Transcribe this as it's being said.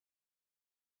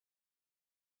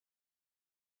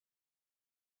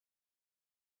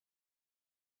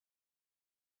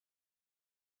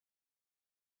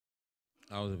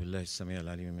أعوذ بالله السميع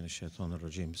العليم من الشيطان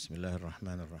الرجيم بسم الله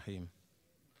الرحمن الرحيم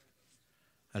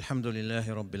الحمد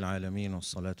لله رب العالمين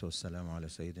والصلاة والسلام على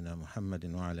سيدنا محمد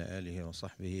وعلى آله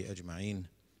وصحبه أجمعين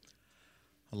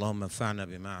اللهم انفعنا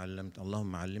بما علمت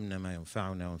اللهم علمنا ما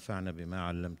ينفعنا وانفعنا بما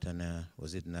علمتنا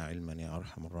وزدنا علما يا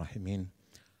أرحم الراحمين.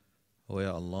 Oh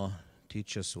ya Allah,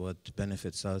 teach us what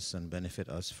benefits us and benefit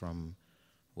us from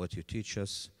what you teach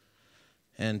us,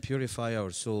 and purify our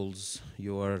souls.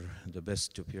 You are the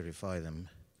best to purify them.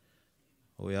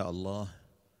 Oh ya Allah,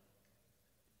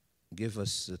 give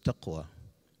us the taqwa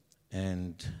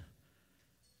and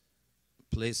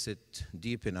place it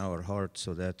deep in our heart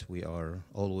so that we are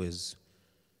always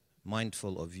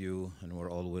mindful of you and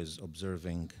we're always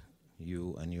observing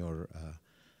you and your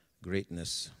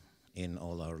greatness in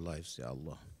all our lives, ya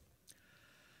Allah.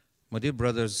 My dear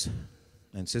brothers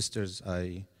and sisters,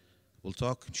 I will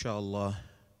talk, inshallah,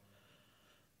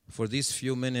 for these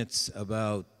few minutes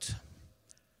about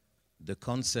the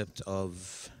concept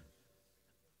of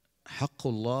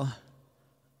haqqullah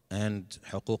and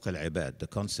huquq al-ibad, the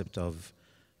concept of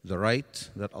the right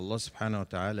that Allah subhanahu wa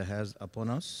ta'ala has upon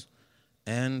us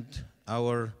and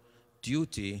our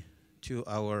duty to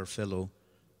our fellow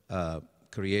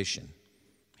creation,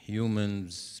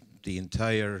 humans, the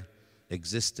entire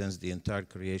existence, the entire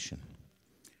creation.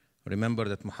 Remember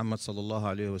that Muhammad sallallahu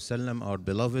alayhi wasallam, our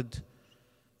beloved,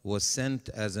 was sent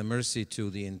as a mercy to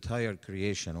the entire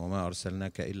creation. وَمَا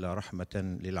أَرْسَلْنَاكَ إِلَّا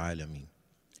رَحْمَةً لِلْعَالَمِينَ.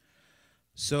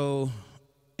 So,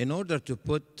 in order to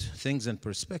put things in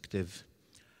perspective,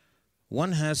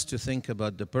 one has to think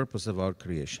about the purpose of our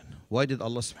creation. Why did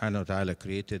Allah subhanahu wa ta'ala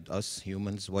created us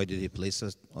humans? Why did He place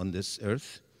us on this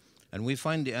earth? And we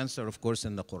find the answer, of course,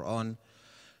 in the Quran.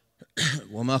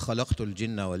 وَمَا خَلَقْتُ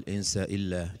الْجِنَّ وَالْإِنسَ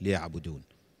إِلَّا لِيَعْبُدُونَ.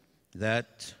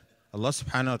 That Allah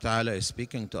subhanahu wa ta'ala is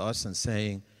speaking to us and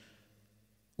saying,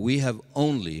 Allah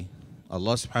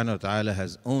subhanahu wa ta'ala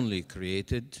has only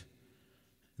created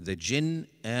the jinn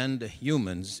and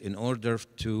humans in order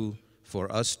for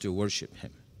us to worship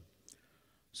Him.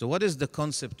 So what is the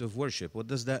concept of worship? What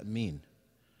does that mean?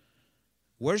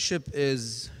 Worship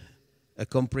is a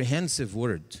comprehensive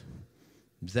word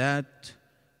that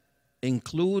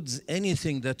includes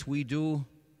anything that we do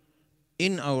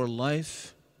in our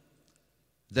life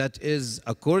that is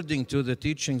according to the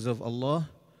teachings of Allah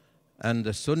and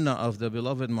the sunnah of the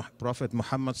beloved Prophet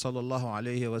Muhammad sallallahu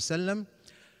alayhi wasallam,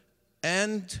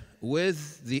 and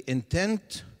with the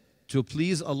intent to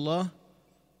please Allah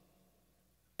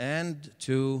and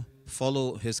to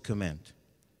follow His command.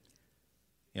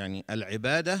 Yani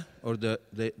al-ibadah, or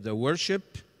the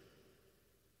worship,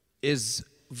 is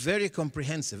very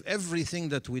comprehensive. Everything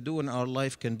that we do in our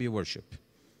life can be worship.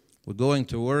 We're going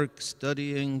to work,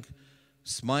 studying,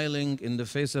 smiling in the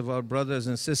face of our brothers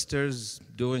and sisters,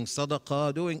 doing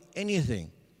sadaqah, doing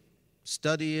anything,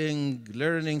 studying,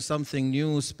 learning something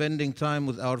new, spending time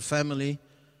with our family.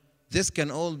 This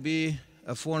can all be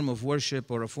a form of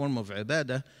worship or a form of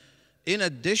ibadah, in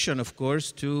addition, of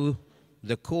course, to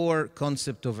the core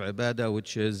concept of ibadah,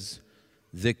 which is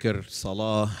dhikr,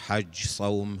 salah, hajj,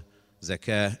 sawm,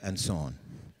 zakah, and so on.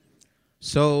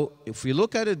 So if we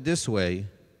look at it this way,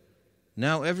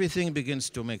 now everything begins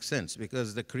to make sense,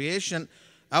 because the creation,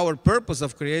 our purpose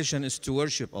of creation is to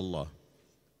worship Allah.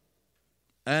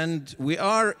 And we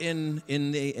are in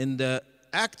the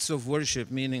acts of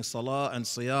worship, meaning salah and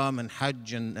siyam and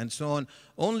hajj and so on,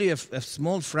 only a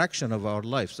small fraction of our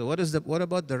life. So what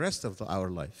about the rest of our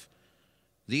life?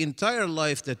 The entire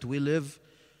life that we live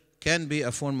can be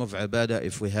a form of ibadah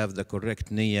if we have the correct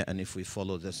niyyah and if we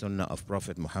follow the sunnah of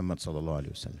Prophet Muhammad sallallahu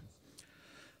alaihi wasallam.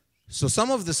 So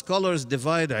some of the scholars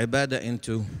divide ibadah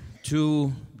into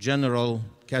two general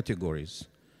categories.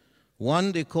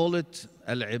 One, they call it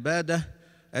al-ibadah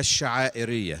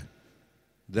al-sha'airiyah,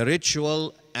 the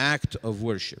ritual act of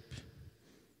worship.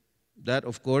 That,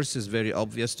 of course, is very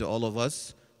obvious to all of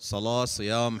us: salah,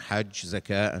 siyam, hajj,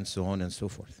 zakah, and so on and so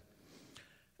forth.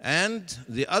 And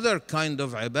the other kind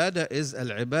of ibadah is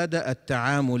al-ibadah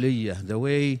al-ta'amuliyah, the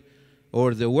way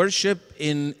or the worship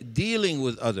in dealing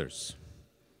with others.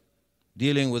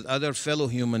 Dealing with other fellow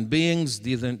human beings,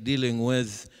 dealing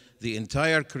with the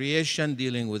entire creation,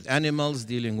 dealing with animals,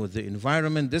 dealing with the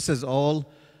environment. This is all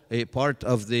a part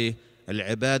of the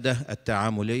al-ibadah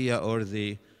al-ta'amuliyah, or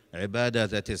the ibadah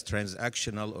that is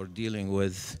transactional or dealing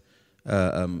with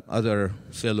other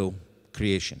fellow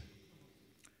creation.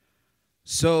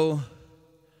 So,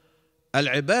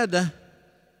 al-ibadah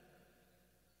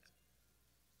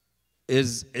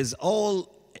is all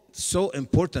so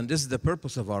important. This is the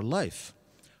purpose of our life.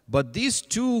 But these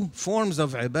two forms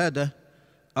of ibadah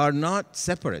are not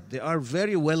separate. They are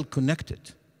very well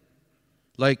connected.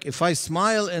 Like if I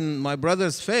smile in my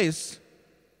brother's face,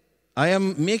 I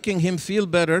am making him feel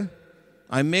better,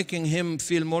 I'm making him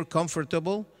feel more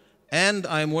comfortable, and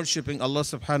I'm worshiping Allah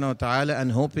subhanahu wa ta'ala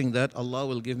and hoping that Allah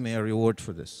will give me a reward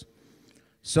for this.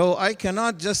 So I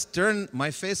cannot just turn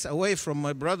my face away from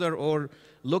my brother or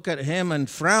look at him and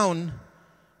frown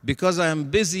because I am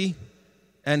busy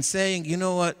and saying, you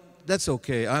know what, that's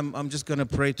okay. I'm just going to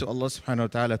pray to Allah subhanahu wa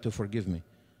ta'ala to forgive me.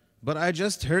 But I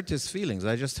just hurt his feelings.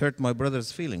 I just hurt my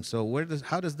brother's feelings. So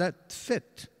how does that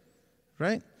fit,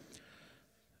 right?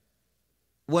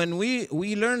 When we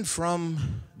learn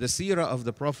from the seerah of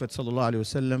the Prophet sallallahu alaihi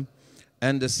wasallam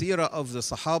and the seerah of the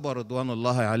Sahaba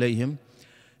radwanullahi alayhim,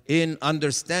 in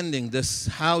understanding this,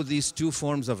 how these two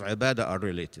forms of ibadah are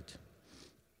related.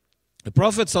 The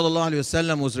Prophet sallallahu alaihi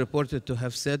wasallam was reported to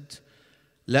have said,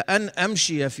 لأن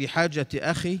أمشي في حاجة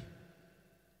أخي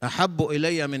أحب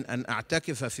إلي من أن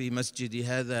أعتكف في مسجدي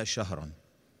هذا شهرا.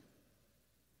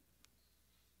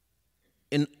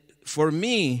 For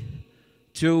me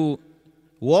to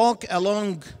walk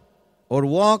along or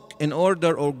walk in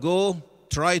order or go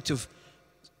try to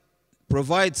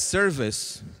provide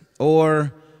service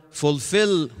or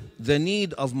fulfill the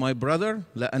need of my brother,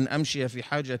 لأن أمشي في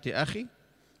حاجة أخي,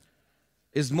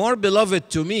 is more beloved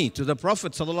to me, to the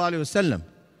Prophet sallallahu alaihi wasallam,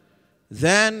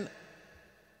 than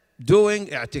doing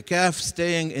i'tikaf,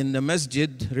 staying in the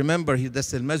masjid. Remember,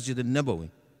 that's the Masjid al-Nabawi,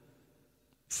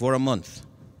 for a month.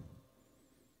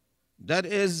 That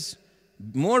is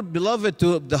more beloved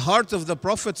to the heart of the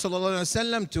Prophet sallallahu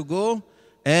alaihi wasallam to go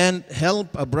and help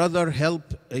a brother,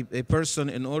 help a person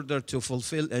in order to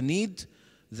fulfill a need,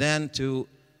 than to,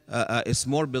 it's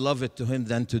more beloved to him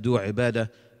than to do ibadah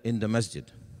in the masjid.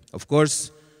 Of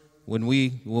course, when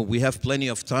we have plenty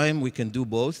of time, we can do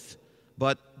both,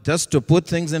 but just to put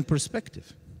things in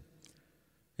perspective.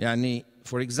 Yani,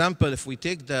 for example, if we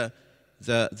take the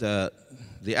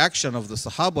action of the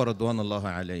Sahaba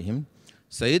radwanullahi alayhim,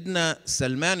 Sayyidina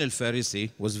Salman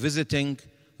al-Farisi was visiting,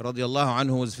 radiallahu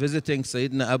anhu, was visiting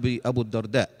Sayyidina Abu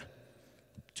Darda,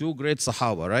 two great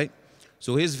Sahaba, right?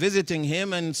 So he's visiting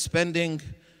him and spending,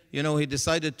 he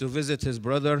decided to visit his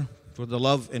brother for the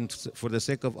love and for the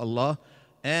sake of Allah,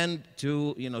 and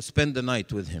to, spend the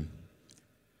night with him.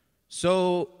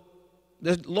 So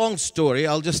the long story,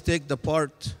 I'll just take the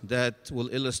part that will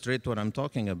illustrate what I'm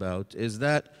talking about, is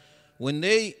that when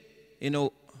they,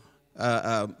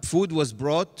 food was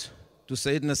brought to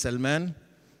Sayyidina Salman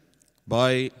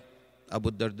by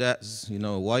Abu Darda's,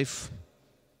 wife,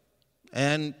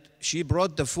 and she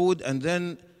brought the food, and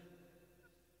then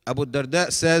Abu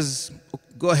Darda says,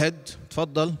 go ahead,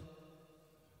 tfaddal,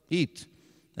 eat.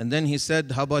 And then he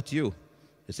said, how about you?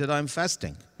 He said, I'm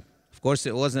fasting. Of course,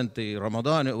 it wasn't the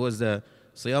Ramadan, it was the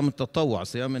Siyam al-Tatawwa,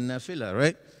 Siyam al-Nafila,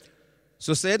 right?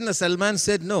 So Sayyidina Salman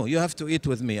said, no, you have to eat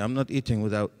with me. I'm not eating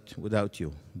without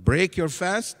you. Break your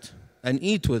fast and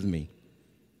eat with me.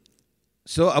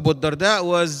 So Abu Darda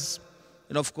was,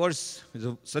 of course, he's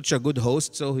such a good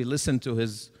host, so he listened to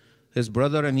his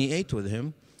brother and he ate with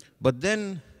him. But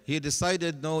then he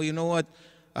decided, no, you know what?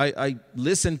 I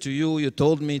listened to you. You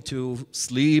told me to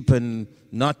sleep and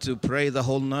not to pray the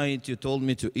whole night. You told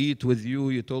me to eat with you.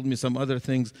 You told me some other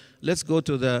things. Let's go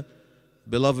to the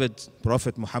beloved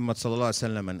Prophet Muhammad sallallahu alaihi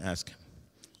wasallam and ask him.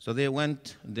 So they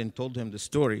went and then told him the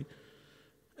story.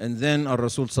 And then our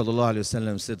Rasul sallallahu alaihi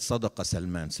wasallam said, Sadaqa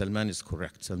Salman. Salman is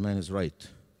correct. Salman is right.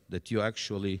 That you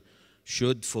actually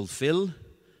should fulfill.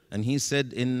 And he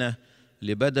said, Inna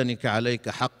لِبَدَنِكَ عَلَيْكَ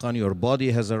حَقًّا. Your body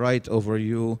has a right over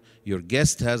you. Your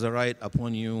guest has a right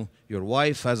upon you. Your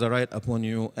wife has a right upon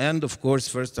you. And of course,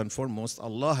 first and foremost,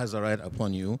 Allah has a right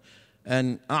upon you.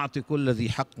 And أَعْطِ كُلَّ ذِي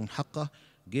حَقٍّ حَقَّهُ.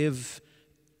 Give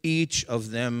each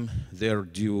of them their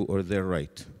due or their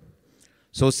right.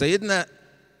 So Sayyidina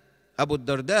Abu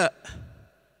Darda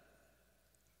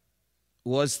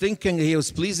was thinking he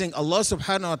was pleasing Allah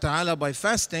subhanahu wa ta'ala by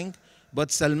fasting,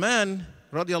 but Salman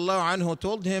radiallahu anhu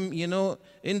told him,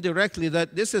 indirectly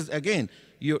that this is, again,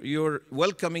 you're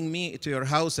welcoming me to your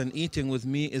house and eating with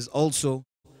me is also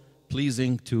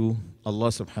pleasing to Allah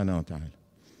subhanahu wa ta'ala.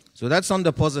 So that's on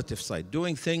the positive side,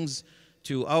 doing things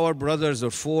to our brothers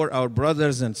or for our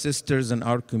brothers and sisters in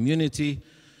our community,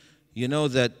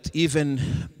 that even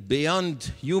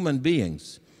beyond human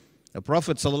beings. The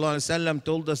Prophet ﷺ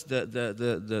told us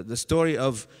the story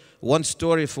of, one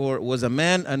story was a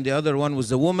man and the other one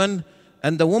was a woman.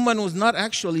 And the woman was not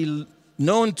actually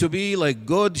known to be like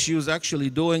good. She was actually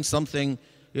doing something,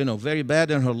 very bad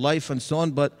in her life and so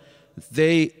on. But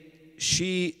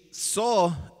she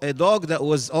saw a dog that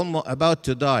was almost about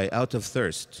to die out of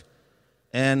thirst.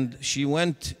 And she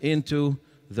went into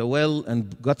the well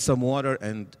and got some water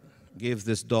and gave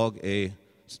this dog a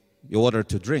water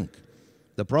to drink.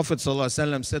 The Prophet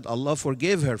ﷺ said Allah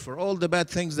forgave her for all the bad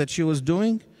things that she was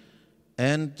doing,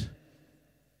 and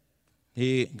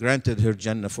He granted her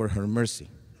Jannah for her mercy.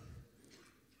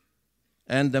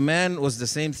 And the man was the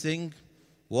same thing,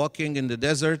 walking in the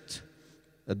desert.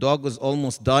 The dog was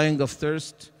almost dying of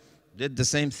thirst, did the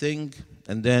same thing,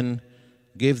 and then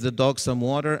gave the dog some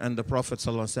water, and the Prophet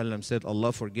ﷺ said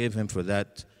Allah forgave him for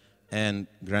that and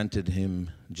granted him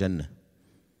Jannah.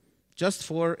 Just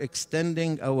for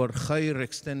extending our khair,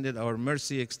 extending our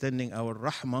mercy, extending our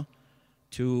rahmah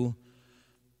to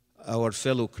our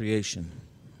fellow creation.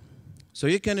 So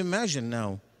you can imagine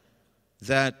now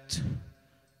that,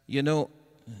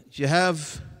 if you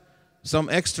have some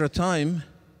extra time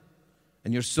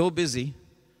and you're so busy,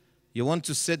 you want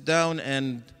to sit down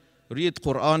and read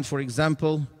Quran, for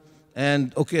example,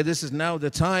 and okay, this is now the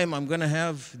time I'm going to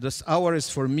have, this hour is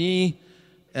for me,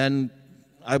 and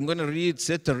I'm going to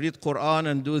sit and read Quran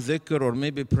and do dhikr or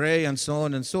maybe pray and so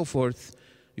on and so forth.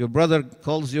 Your brother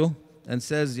calls you and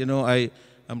says,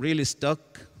 I'm really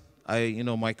stuck.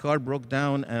 My car broke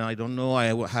down and I don't know, I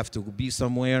have to be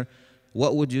somewhere.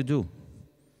 What would you do?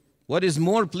 What is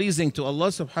more pleasing to Allah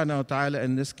subhanahu wa ta'ala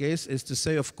in this case is to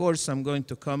say, of course, I'm going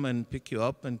to come and pick you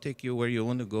up and take you where you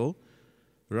want to go,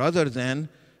 rather than,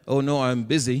 oh no, I'm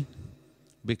busy,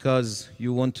 because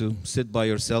you want to sit by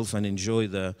yourself and enjoy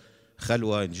the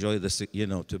khalwa, enjoy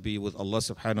the, to be with Allah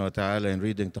subhanahu wa ta'ala and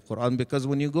reading the Quran. Because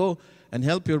when you go and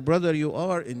help your brother, you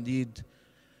are indeed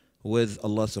with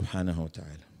Allah subhanahu wa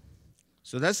ta'ala.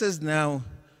 So this is now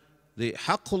the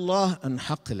haqqullah and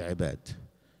haqq al-ibad.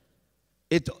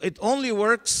 It only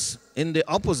works in the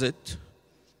opposite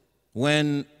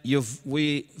when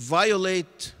we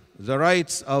violate the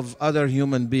rights of other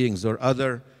human beings or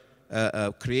other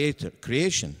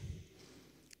creation.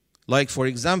 Like, for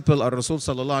example, our Rasul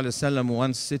sallallahu alayhi wa sallam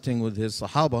once sitting with his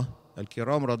Sahaba,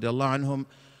 al-Kiram radiallahu anhum,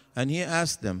 and he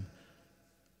asked them,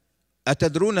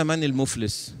 أَتَدْرُونَ مَنِ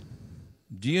الْمُفْلِسِ?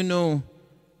 Do you know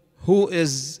who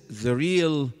is the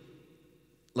real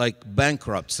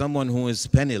bankrupt, someone who is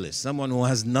penniless, someone who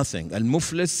has nothing?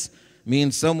 Al-Muflis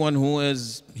means someone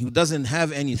who doesn't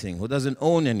have anything, who doesn't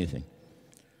own anything.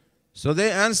 So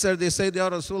they answered, they said, Ya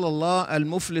Rasulullah,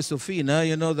 al-muflisu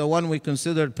fina, the one we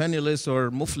consider penniless or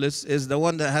muflis is the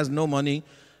one that has no money,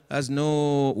 has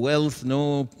no wealth,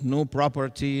 no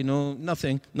property,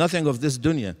 nothing of this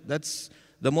dunya. That's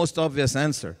the most obvious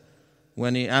answer.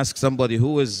 When he asks somebody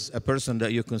who is a person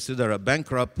that you consider a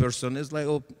bankrupt person, is like,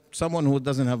 oh, someone who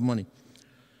doesn't have money.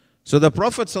 So the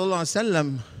Prophet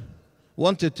ﷺ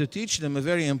wanted to teach them a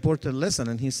very important lesson,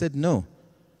 and he said, no.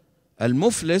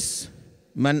 Al-muflis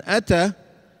man ata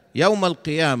yawm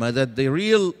al-qiyamah, that the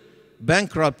real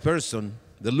bankrupt person,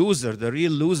 the loser, the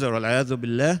real loser, al-ayadhu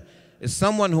billah, is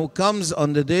someone who comes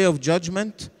on the day of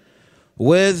judgment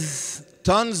with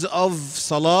tons of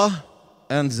salah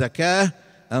and zakah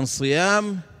and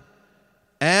siyam,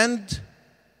 and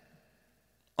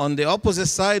on the opposite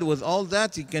side with all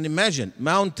that, you can imagine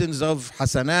mountains of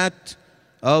hasanat,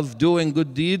 of doing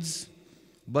good deeds,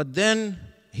 but then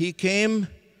he came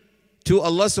to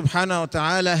Allah subhanahu wa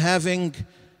ta'ala having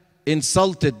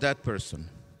insulted that person,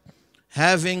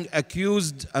 having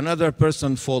accused another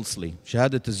person falsely,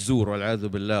 shahadat al-zur wal-'adhu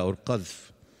billah, or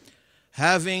qadhf,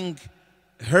 having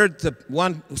hurt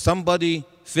somebody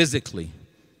physically,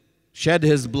 shed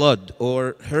his blood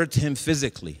or hurt him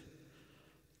physically,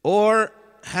 or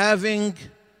having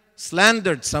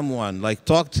slandered someone, like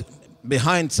talked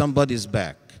behind somebody's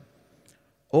back,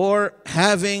 or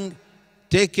having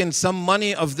taken some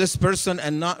money of this person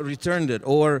and not returned it,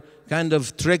 or kind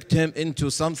of tricked him into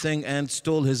something and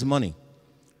stole his money.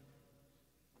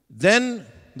 Then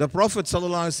the Prophet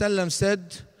ﷺ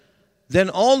said, then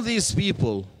all these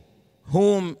people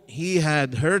whom he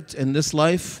had hurt in this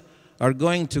life are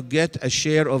going to get a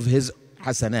share of his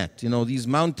hasanat. These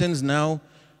mountains now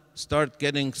start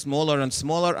getting smaller and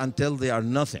smaller until they are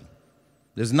nothing.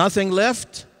 There's nothing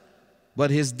left,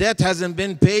 but his debt hasn't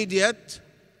been paid yet.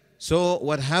 So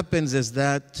what happens is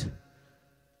that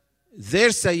their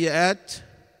sayyat,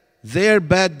 their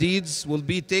bad deeds will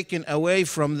be taken away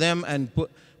from them and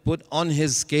put on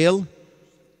his scale,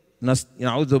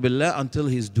 na'udhu billah, until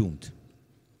he's doomed.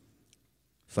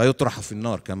 فَيُطْرَحَ فِي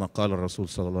النَّارِ كَمَا قَالَ الرَّسُولُ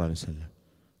صلى الله عليه وسلم.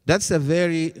 That's a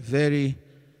very, very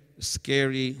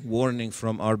scary warning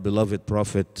from our beloved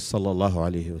Prophet sallallahu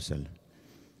alaihi wasallam.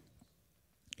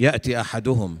 يأتي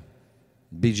أحدهم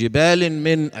بجبال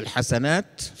من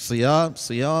الحسنات, صيام,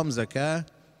 zakah,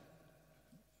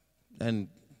 and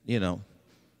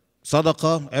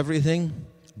sadaqah, everything,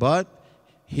 but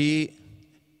he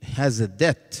has a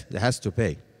debt that has to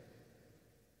pay.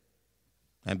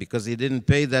 And because he didn't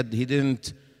pay that, he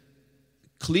didn't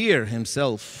clear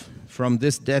himself from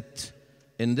this debt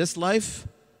in this life,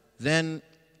 then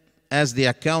as the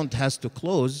account has to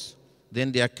close,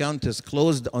 then the account is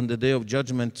closed on the day of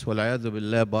judgment, وَالْعِيَاذُ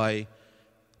بِاللَّهِ, by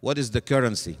what is the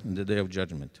currency in the day of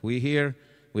judgment. We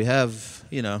have,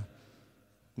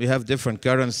 we have different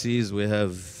currencies. We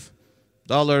have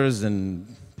dollars and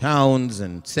pounds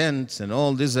and cents and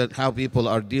all this, are how people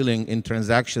are dealing in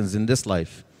transactions in this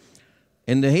life.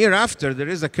 In the hereafter, there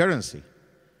is a currency.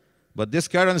 But this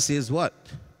currency is what?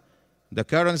 The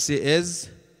currency is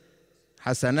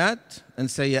hasanat and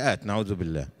sayyat, na'udhu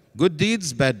billah. Good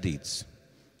deeds, bad deeds.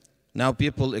 Now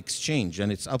people exchange,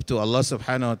 and it's up to Allah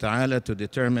subhanahu wa ta'ala to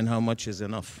determine how much is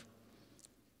enough.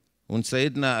 When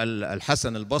Sayyidina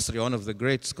al-Hasan al-Basri, one of the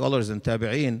great scholars in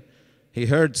Tabi'een, he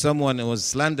heard someone who was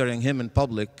slandering him in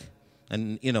public,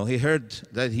 and he heard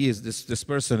that this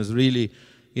person is really,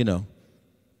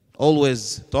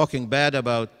 always talking bad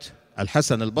about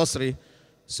Al-Hasan al-Basri.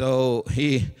 So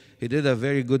he did a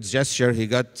very good gesture. He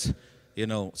got,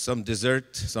 some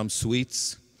dessert, some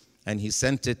sweets, and he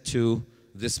sent it to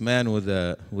this man with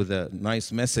a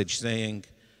nice message saying,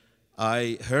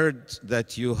 I heard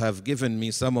that you have given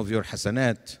me some of your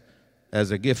hasanat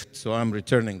as a gift, so I'm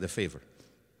returning the favor.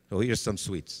 So here's some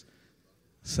sweets.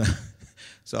 So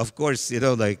of course,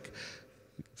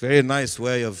 very nice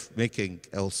way of making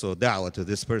also da'wah to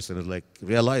this person, like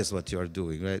realize what you are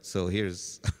doing, right? So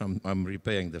here's, I'm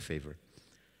repaying the favor.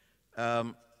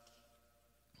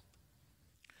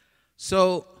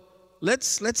 So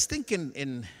let's think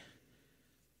in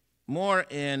more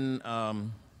in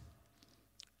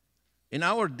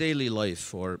our daily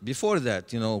life, or before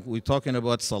that, we're talking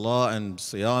about salah and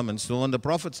siyam and so on. The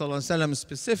Prophet ﷺ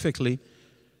specifically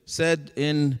said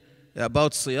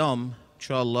about siyam,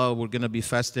 inshallah, we're going to be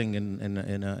fasting in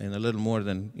a little more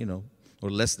than, or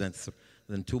less than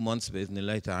 2 months,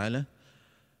 bi'idhnillahi ta'ala.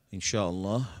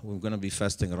 Inshallah, we're going to be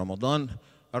fasting Ramadan.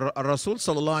 Rasul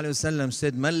sallallahu alayhi wa sallam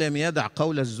said, مَنْ لَمْ يَدَعْ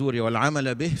قَوْلَ الزُّورِ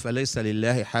وَالْعَمَلَ بِهِ فَلَيْسَ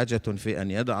لِلَّهِ حَاجَةٌ فِي أَنْ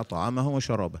يَدَعَ طَعَامَهُ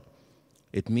وَشَرَابَهُ.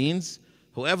 It means,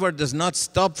 whoever does not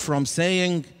stop from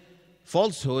saying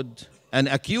falsehood and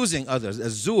accusing others.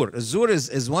 Az-zur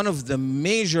is one of the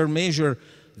major,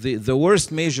 the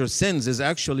worst major sins, is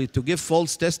actually to give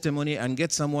false testimony and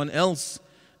get someone else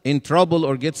in trouble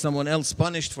or get someone else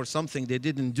punished for something they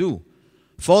didn't do.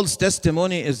 False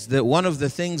testimony is one of the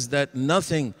things that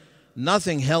nothing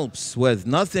helps with.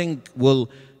 Nothing will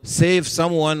save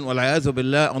someone, wal-'iyadhu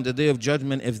billah, on the day of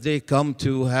judgment if they come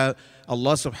to have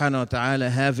Allah subhanahu wa ta'ala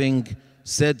having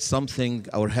said something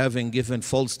or having given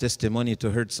false testimony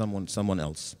to hurt someone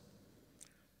else.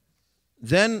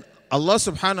 Then Allah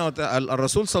subhanahu wa ta'ala,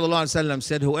 Rasul sallallahu alayhi wa sallam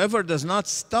said, whoever does not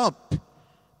stop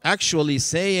actually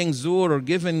saying zur or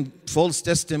giving false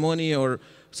testimony or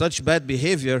such bad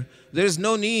behavior, there is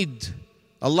no need.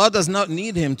 Allah does not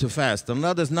need him to fast.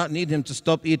 Allah does not need him to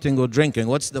stop eating or drinking.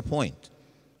 What's the point?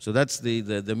 So that's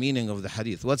the meaning of the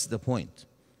hadith. What's the point?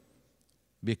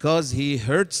 Because he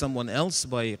hurt someone else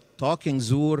by talking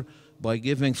zur, by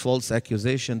giving false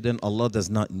accusation, then Allah does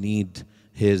not need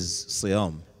his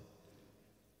siyam.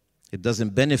 It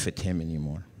doesn't benefit him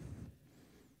anymore.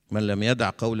 من لم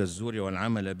يدع قول الزور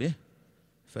والعمل به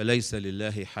فليس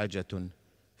لله حاجة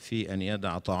في أن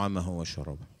يدع طعامه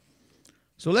وشرابه.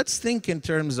 So let's think in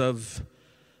terms of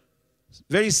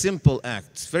very simple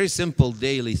acts, very simple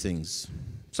daily things.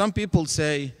 Some people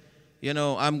say,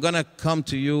 I'm going to come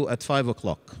to you at 5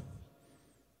 o'clock.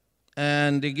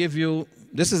 And they give you,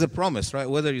 this is a promise, right?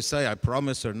 Whether you say I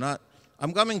promise or not,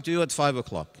 I'm coming to you at 5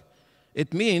 o'clock.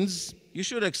 It means you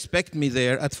should expect me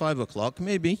there at 5 o'clock.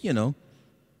 Maybe,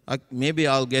 maybe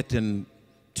I'll get in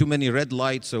too many red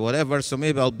lights or whatever, so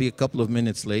maybe I'll be a couple of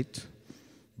minutes late.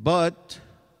 But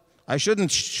I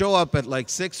shouldn't show up at like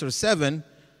 6 or 7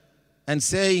 and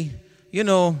say,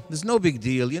 there's no big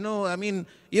deal. Even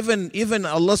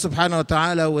Allah subhanahu wa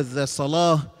ta'ala with the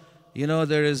salah,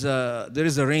 there is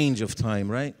a range of time,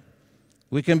 right?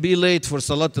 We can be late for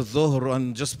Salat al-Dhuhr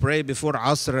and just pray before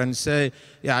Asr and say,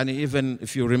 even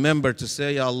if you remember to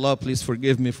say, Ya Allah, please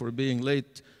forgive me for being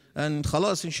late. And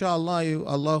khalas, inshallah,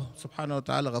 Allah subhanahu wa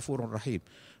ta'ala ghafurun rahim.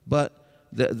 But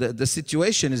the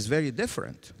situation is very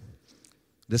different.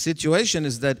 The situation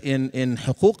is that in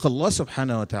huquq Allah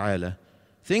subhanahu wa ta'ala,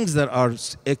 things that are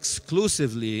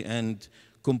exclusively and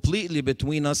completely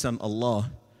between us and Allah,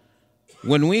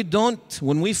 when we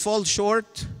fall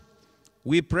short,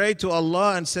 we pray to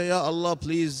Allah and say, Ya Allah,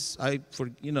 please, I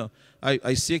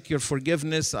seek your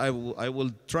forgiveness. I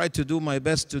will try to do my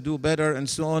best to do better and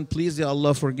so on. Please, Ya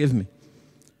Allah, forgive me.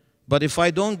 But if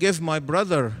I don't give my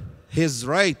brother his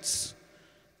rights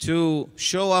to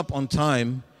show up on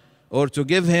time or to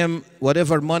give him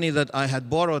whatever money that I had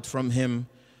borrowed from him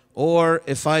or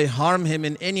if I harm him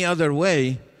in any other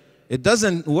way, it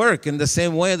doesn't work in the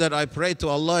same way that I pray to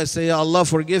Allah. I say, "Ya Allah,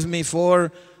 forgive me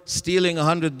for stealing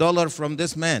 $100 from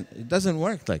this man." It doesn't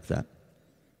work like that.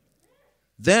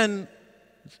 Then,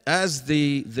 as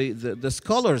the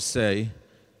scholars say,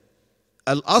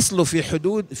 الأصل في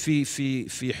حدود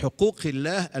في حقوق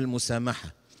الله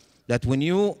المسامحة. That when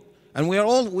you, and we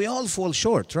all fall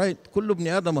short, right? كل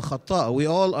ابن آدم خطاء. We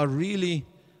all are really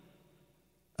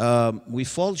we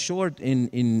fall short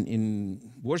in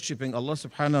worshiping Allah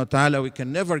subhanahu wa ta'ala. We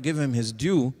can never give him his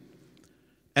due,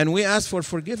 and we ask for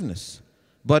forgiveness.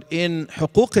 But in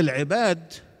حقوق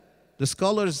العباد, the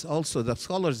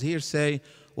scholars here say,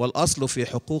 والأصل في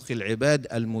حقوق العباد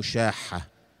المشاحة.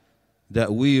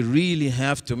 That we really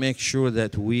have to make sure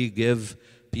that we give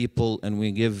people, and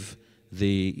we give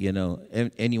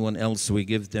anyone else, we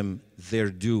give them their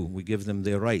due, we give them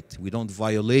their right. We don't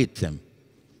violate them.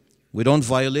 We don't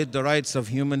violate the rights of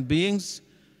human beings.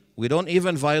 We don't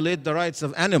even violate the rights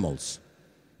of animals.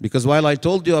 Because while I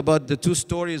told you about the two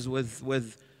stories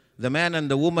with the man and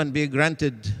the woman being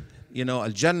granted,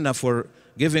 al-Jannah for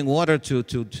giving water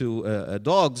to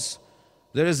dogs,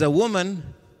 there is a woman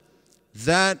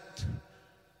that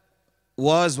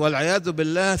was, wal-'iyadhu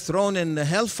billah, thrown in the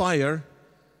hellfire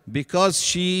because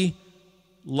she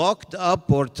locked up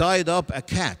or tied up a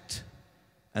cat.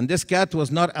 And this cat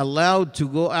was not allowed to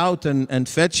go out and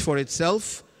fetch for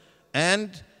itself.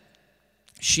 And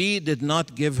she did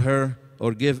not give her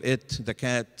or give it, the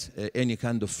cat, any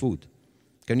kind of food.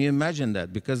 Can you imagine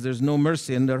that? Because there's no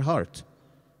mercy in their heart.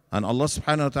 And Allah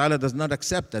subhanahu wa ta'ala does not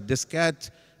accept that. This cat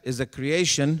is a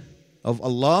creation of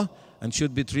Allah and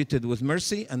should be treated with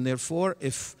mercy. And therefore,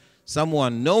 if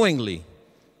someone knowingly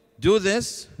do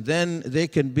this, then they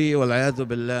can be, wal-'iyadhu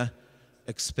billah,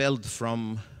 expelled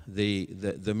from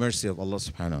the mercy of Allah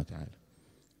subhanahu wa ta'ala.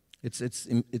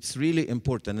 It's really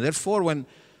important. And therefore, when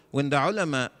the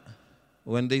ulama,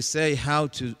 when they say how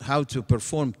to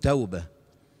perform tawbah,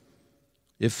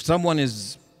 if someone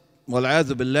is,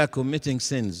 wal-'iyadhu billah, committing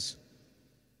sins,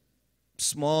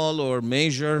 small or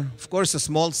major, of course, the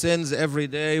small sins, every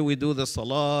day we do the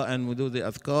salah and we do the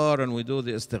adhkar and we do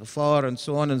the istighfar and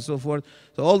so on and so forth.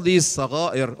 So all these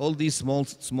sagha'ir, all these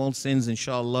small sins,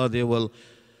 inshallah, they will,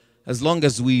 as long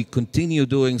as we continue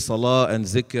doing salah and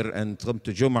zikr and come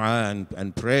to Jum'ah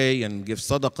and pray and give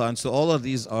sadaqah, and so all of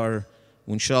these are,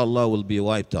 inshallah, will be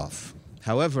wiped off.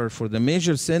 However, for the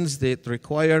major sins, they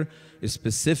require a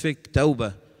specific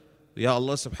tawbah. Ya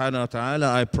Allah subhanahu wa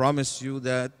ta'ala, I promise you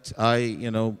that I,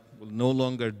 will no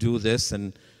longer do this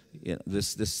and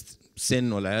this sin,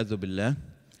 wal-'iyadhu billah.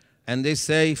 And they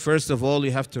say, first of all,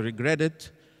 you have to regret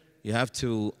it. You have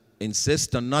to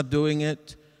insist on not doing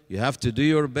it. You have to do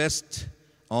your best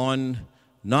on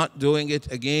not doing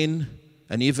it again.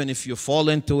 And even if you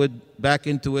fall back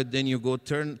into it, then you go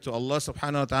turn to Allah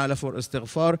subhanahu wa ta'ala for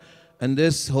istighfar. And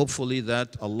this, hopefully,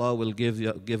 that Allah will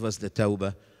give us the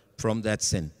tawbah from that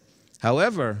sin.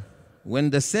 However, when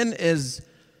the sin is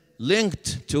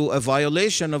linked to a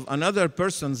violation of another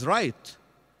person's right,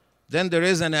 then there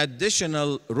is an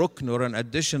additional rukn or an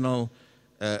additional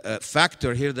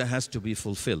factor here that has to be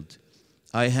fulfilled.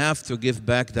 I have to give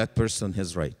back that person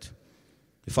his right.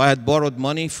 If I had borrowed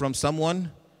money from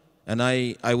someone and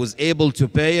I was able to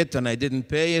pay it and I didn't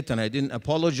pay it and I didn't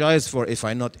apologize for if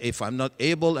I'm not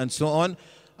able and so on,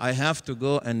 I have to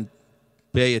go and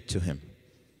pay it to him.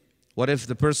 What if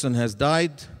the person has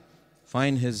died?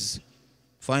 Find his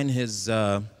family,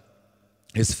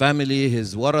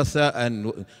 his waratha,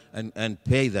 and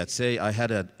pay that. Say, I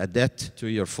had a debt to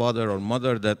your father or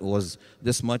mother that was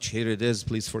this much. Here it is.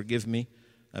 Please forgive me.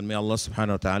 And may Allah subhanahu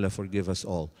wa ta'ala forgive us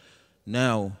all.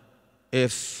 Now,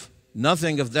 if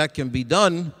nothing of that can be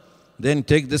done, then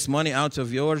take this money out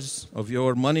of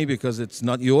your money because it's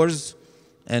not yours,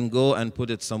 and go and put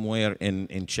it somewhere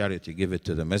in charity. Give it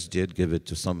to the masjid, give it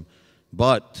to some.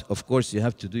 But, of course, you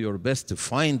have to do your best to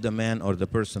find the man or the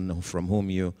person from whom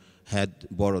you had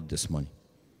borrowed this money.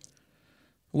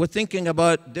 We're thinking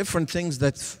about different things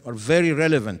that are very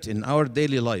relevant in our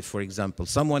daily life. For example,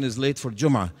 someone is late for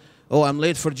Jum'ah. Oh, I'm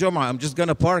late for Jum'ah. I'm just going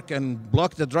to park and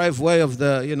block the driveway of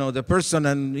the person.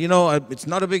 And, it's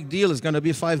not a big deal. It's going to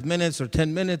be 5 minutes or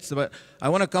 10 minutes. But I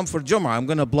want to come for Jum'ah. I'm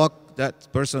going to block that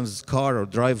person's car or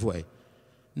driveway.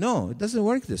 No, it doesn't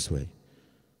work this way.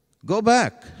 Go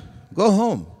back. Go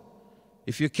home.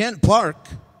 If you can't park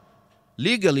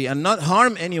legally and not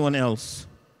harm anyone else,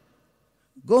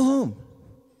 go home.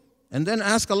 And then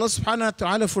ask Allah subhanahu wa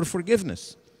ta'ala for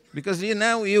forgiveness. Because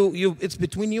it's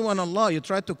between you and Allah. You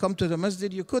tried to come to the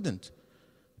masjid, you couldn't.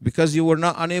 Because you were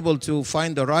not unable to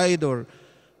find a ride. Or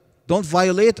don't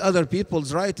violate other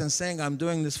people's right and saying, I'm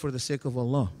doing this for the sake of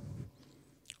Allah.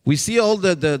 We see all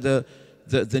the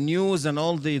news and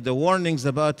all the warnings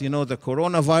about, the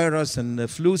coronavirus and the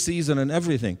flu season and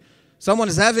everything. Someone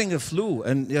is having a flu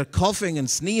and they're coughing and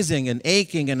sneezing and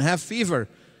aching and have fever,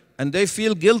 and they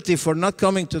feel guilty for not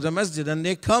coming to the masjid, and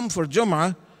they come for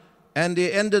Jum'ah, and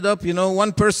they ended up,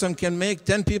 one person can make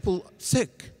 10 people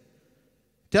sick.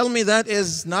 Tell me that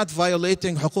is not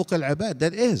violating huquq al-ibad.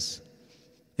 That is.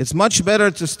 It's much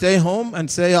better to stay home and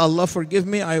say, Allah forgive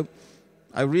me, I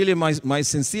really, my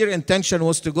sincere intention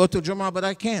was to go to Jum'ah, but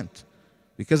I can't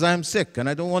because I am sick and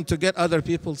I don't want to get other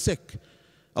people sick.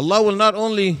 Allah will not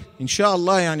only,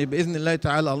 inshallah, bi'idhnillahi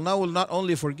ta'ala, Allah will not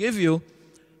only forgive you,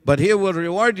 but He will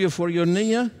reward you for your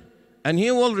niyyah, and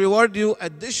He will reward you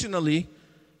additionally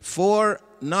for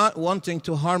not wanting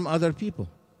to harm other people.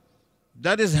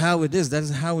 That is how it is. That is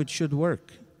how it should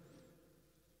work.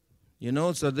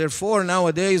 So therefore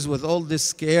nowadays with all this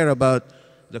scare about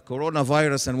the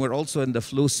coronavirus, and we're also in the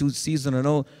flu season and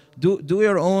all, do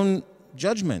your own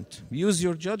judgment. Use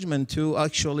your judgment to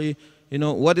actually,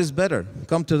 what is better?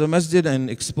 Come to the masjid and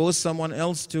expose someone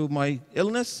else to my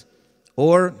illness,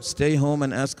 or stay home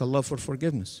and ask Allah for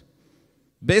forgiveness.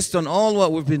 Based on all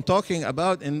what we've been talking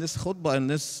about in this khutbah, in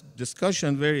this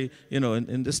discussion,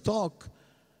 in this talk,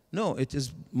 no, it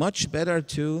is much better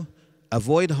to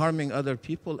avoid harming other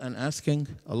people and asking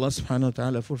Allah subhanahu wa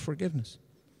ta'ala for forgiveness.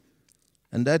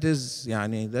 And that is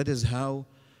how,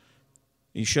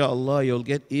 inshallah, you'll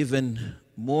get even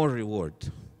more reward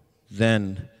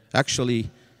than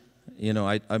actually,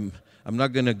 I'm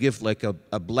not going to give like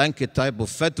a blanket type of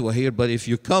fatwa here, but if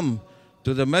you come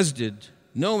to the masjid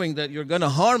knowing that you're going to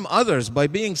harm others by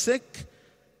being sick,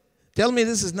 tell me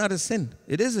this is not a sin.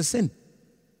 It is a sin.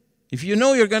 If you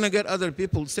know you're going to get other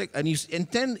people sick and you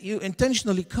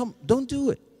intentionally come, don't do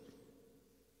it.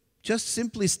 Just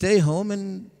simply stay home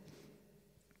and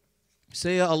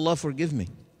say, Ya Allah, forgive me.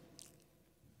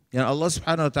 Allah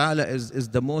subhanahu wa ta'ala is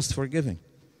the most forgiving.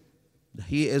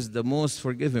 He is the most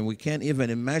forgiving. We can't even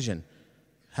imagine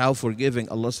how forgiving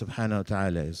Allah subhanahu wa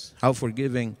ta'ala is. How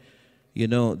forgiving,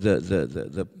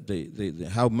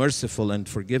 how merciful and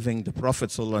forgiving the Prophet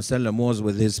sallallahu alaihi wasallam was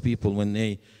with his people when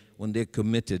they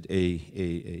committed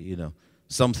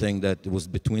something that was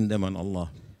between them and Allah.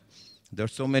 There are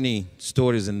so many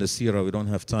stories in the seerah. We don't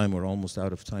have time. We're almost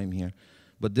out of time here.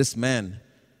 But this man,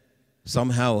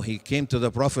 somehow he came to the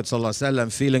Prophet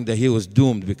ﷺ feeling that he was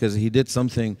doomed because he did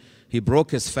something. He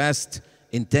broke his fast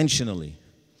intentionally.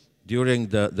 During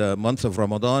the month of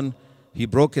Ramadan, he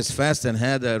broke his fast and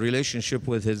had a relationship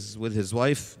with his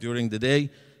wife during the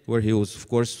day, where he was, of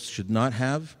course, should not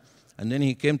have. And then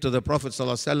he came to the Prophet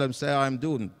ﷺ and said, I'm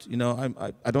doomed.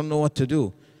 I don't know what to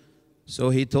do. So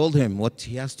he told him what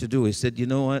he has to do. He said, you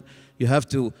know what? You have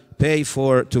to pay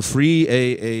to free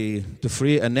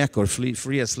a neck or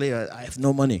free a slave. I have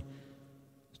no money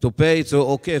to pay. So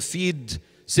okay, feed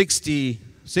 60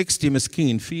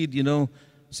 miskeen, feed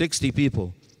 60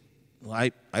 people.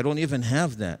 I don't even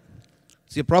have that.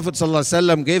 See, Prophet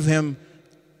ﷺ gave him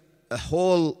a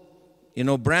whole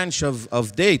branch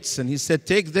of dates, and he said,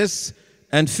 take this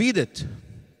and feed it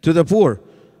to the poor.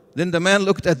 Then the man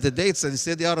looked at the dates and he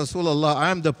said, Ya Rasulullah, I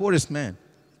am the poorest man.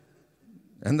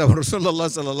 And the Rasulullah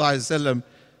sallallahu alaihi wasallam,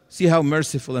 see how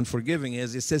merciful and forgiving he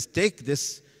is. He says, take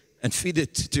this and feed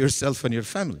it to yourself and your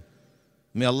family.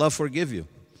 May Allah forgive you.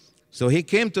 So he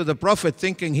came to the Prophet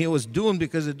thinking he was doomed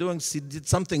because he did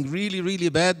something really, really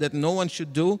bad that no one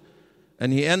should do.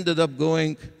 And he ended up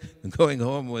going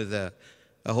home with a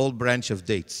whole branch of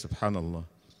dates, subhanallah.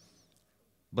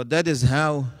 But that is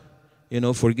how,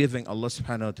 forgiving Allah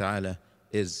subhanahu wa ta'ala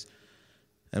is.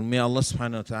 And may Allah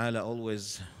subhanahu wa ta'ala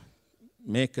always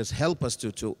help us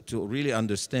to really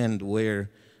understand where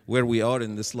we are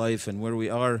in this life and where we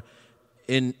are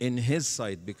in His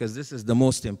sight, because this is the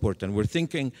most important. We're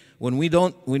thinking, when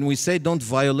we say don't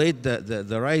violate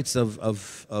the rights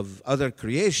of other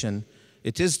creation,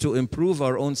 it is to improve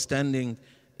our own standing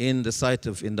in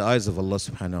the eyes of Allah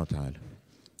subhanahu wa ta'ala.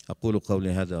 أقول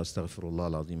قولي هذا أستغفر الله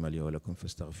العظيم لي ولكم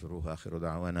فاستغفروه آخر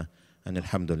دعوانا أن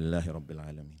الحمد لله رب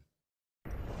العالمين.